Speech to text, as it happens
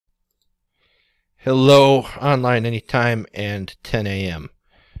Hello, online anytime and 10 a.m.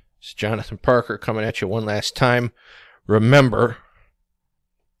 It's Jonathan Parker coming at you one last time. Remember,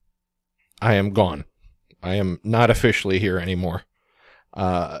 I am gone. I am not officially here anymore.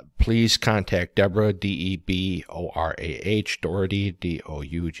 Please contact Deborah, D-E-B-O-R-A-H, Doherty, D-O-U-G-H-E-R-T-Y,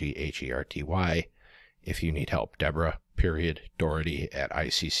 if you need help. Deborah, Doherty at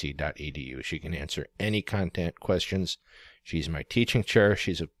icc.edu. She can answer any content questions. She's my teaching chair.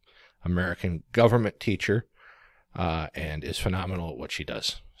 She's a American government teacher, and is phenomenal at what she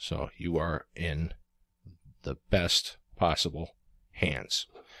does. So you are in the best possible hands.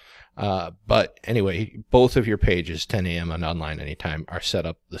 But anyway, both of your pages, 10 a.m. and online anytime, are set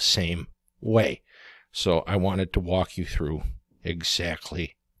up the same way. So I wanted to walk you through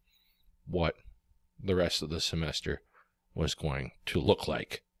exactly what the rest of the semester was going to look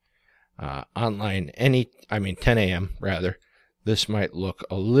like. 10 a.m. rather. This might look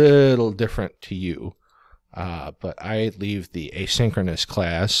a little different to you, but I leave the asynchronous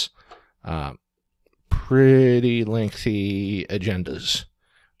class pretty lengthy agendas,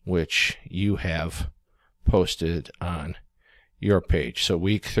 which you have posted on your page. So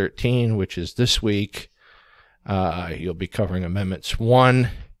week 13, which is this week, you'll be covering amendments 1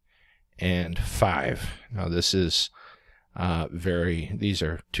 and 5. Now this is these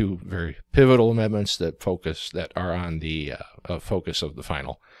are two very pivotal amendments that are on the focus of the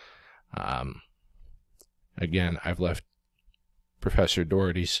final. Again, I've left Professor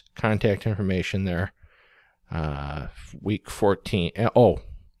Doherty's contact information there. Week 14.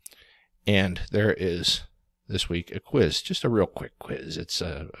 And there is this week a quiz, just a real quick quiz. It's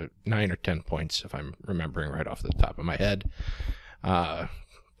 9 or 10 points if I'm remembering right off the top of my head.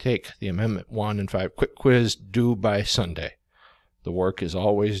 Take the Amendment 1 and 5 quick quiz due by Sunday. The work is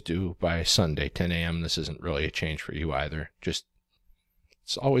always due by Sunday, 10 a.m. This isn't really a change for you either. It's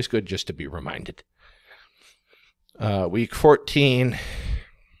always good just to be reminded. Week 14,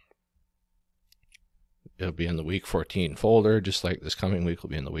 it'll be in the Week 14 folder, just like this coming week will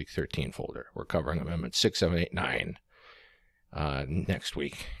be in the Week 13 folder. We're covering Amendments 6, 7, 8, 9 next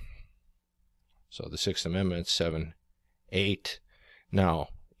week. So the Sixth Amendment, 7, 8. Now,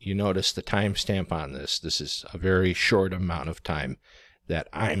 you notice the timestamp on this. This is a very short amount of time that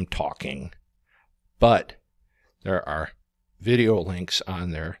I'm talking, but there are video links on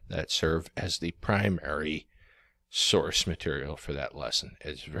there that serve as the primary source material for that lesson.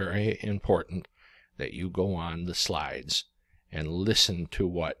 It's very important that you go on the slides and listen to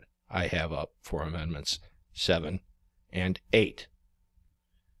what I have up for Amendments 7 and 8,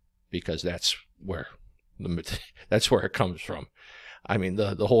 because that's where it comes from. I mean,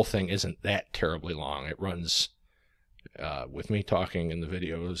 the whole thing isn't that terribly long. It runs, with me talking in the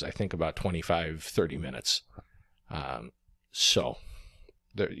videos, I think about 25, 30 minutes. So,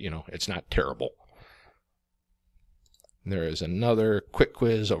 it's not terrible. There is another quick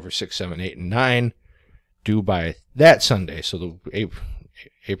quiz over 6, 7, 8, and 9 due by that Sunday. So the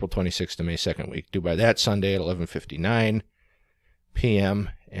April 26th to May 2nd week, due by that Sunday at 11:59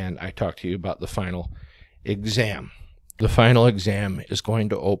 p.m. And I talked to you about the final exam. The final exam is going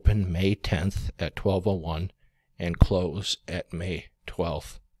to open May 10th at 12:01 and close at May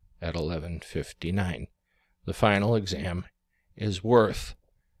 12th at 11:59. The final exam is worth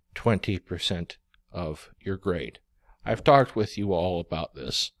 20% of your grade. I've talked with you all about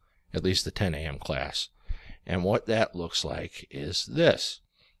this, at least the 10 a.m. class, and what that looks like is this.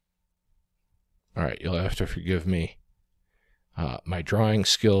 All right, you'll have to forgive me. My drawing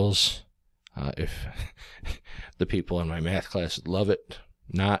skills, if the people in my math class love it,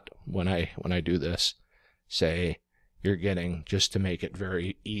 not when I do this, say you're getting, just to make it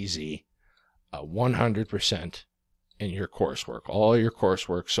very easy, 100% in your coursework. All your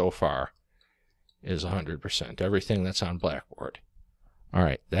coursework so far is 100%. Everything that's on Blackboard. All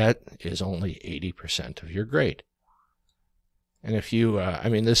right, that is only 80% of your grade. And if you,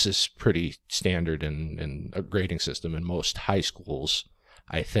 this is pretty standard in a grading system in most high schools,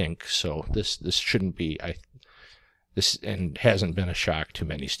 I think. So this shouldn't be, and hasn't been a shock to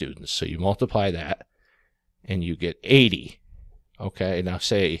many students. So you multiply that and you get 80. Okay, now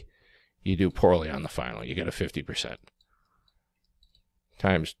say you do poorly on the final, you get a 50%.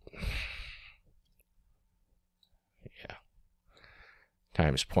 Times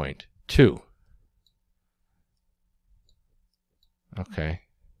 0.2. Okay,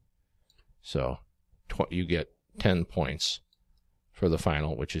 so you get 10 points for the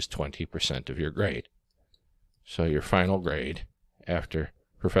final, which is 20% of your grade. So your final grade, after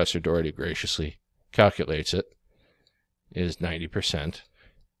Professor Doherty graciously calculates it, is 90%.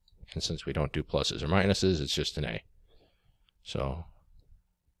 And since we don't do pluses or minuses, it's just an A. So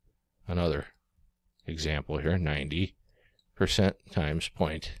another example here, 90% times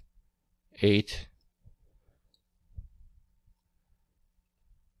 0.8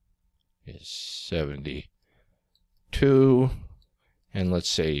 is 72, and let's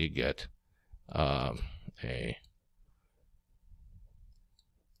say you get a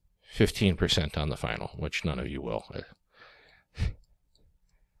 15% on the final, which none of you will.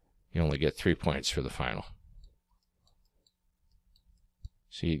 You only get 3 points for the final.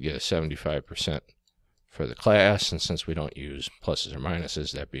 So you get a 75% for the class, and since we don't use pluses or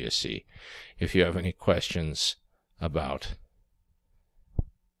minuses, that'd be a C. If you have any questions about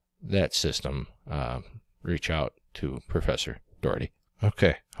that system, reach out to Professor Doherty.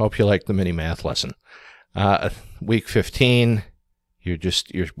 Okay, hope you liked the mini math lesson. Week 15,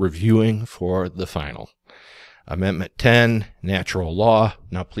 you're reviewing for the final. Amendment 10, natural law.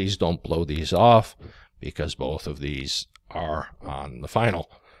 Now please don't blow these off because both of these are on the final.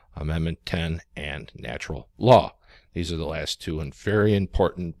 Amendment 10 and natural law. These are the last two and very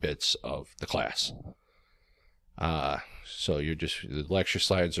important bits of the class. So the lecture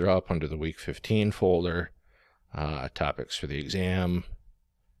slides are up under the week 15 folder. Topics for the exam,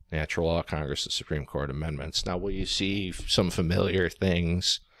 natural law, Congress, the Supreme Court amendments. Now, will you see some familiar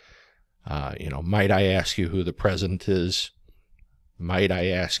things? Might I ask you who the president is? Might I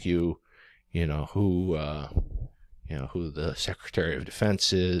ask you, who the Secretary of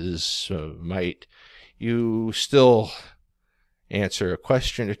Defense is? Might you still answer a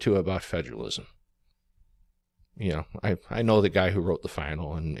question or two about federalism? I know the guy who wrote the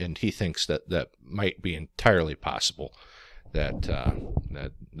final, and he thinks that might be entirely possible that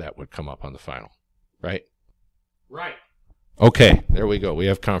that would come up on the final, right? Right. Okay, there we go. We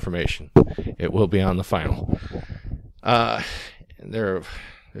have confirmation. It will be on the final.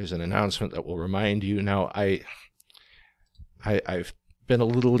 There's an announcement that will remind you. Now, I've been a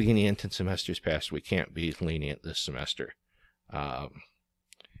little lenient in semesters past. We can't be lenient this semester.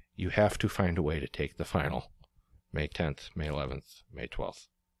 You have to find a way to take the final. May 10th, May 11th, May 12th.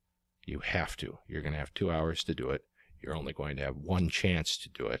 You have to. You're going to have 2 hours to do it. You're only going to have one chance to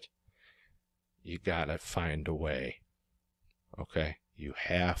do it. You got to find a way. Okay? You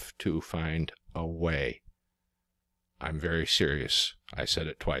have to find a way. I'm very serious. I said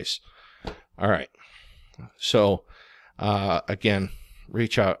it twice. All right. So, again,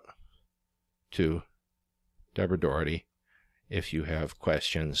 reach out to Deborah Doherty if you have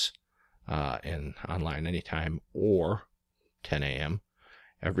questions. And online anytime, or 10 a.m.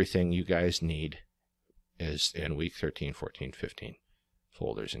 Everything you guys need is in week 13, 14, 15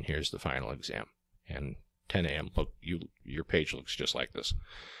 folders, and here's the final exam. And 10 a.m. Look, your page looks just like this.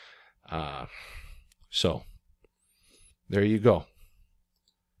 So there you go.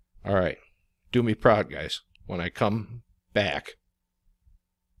 All right, do me proud, guys. When I come back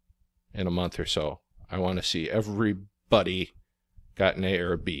in a month or so, I want to see everybody got an A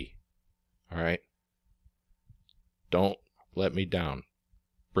or a B. All right? Don't let me down.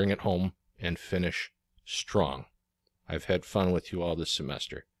 Bring it home and finish strong. I've had fun with you all this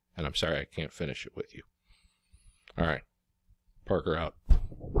semester, and I'm sorry I can't finish it with you. All right. Parker out.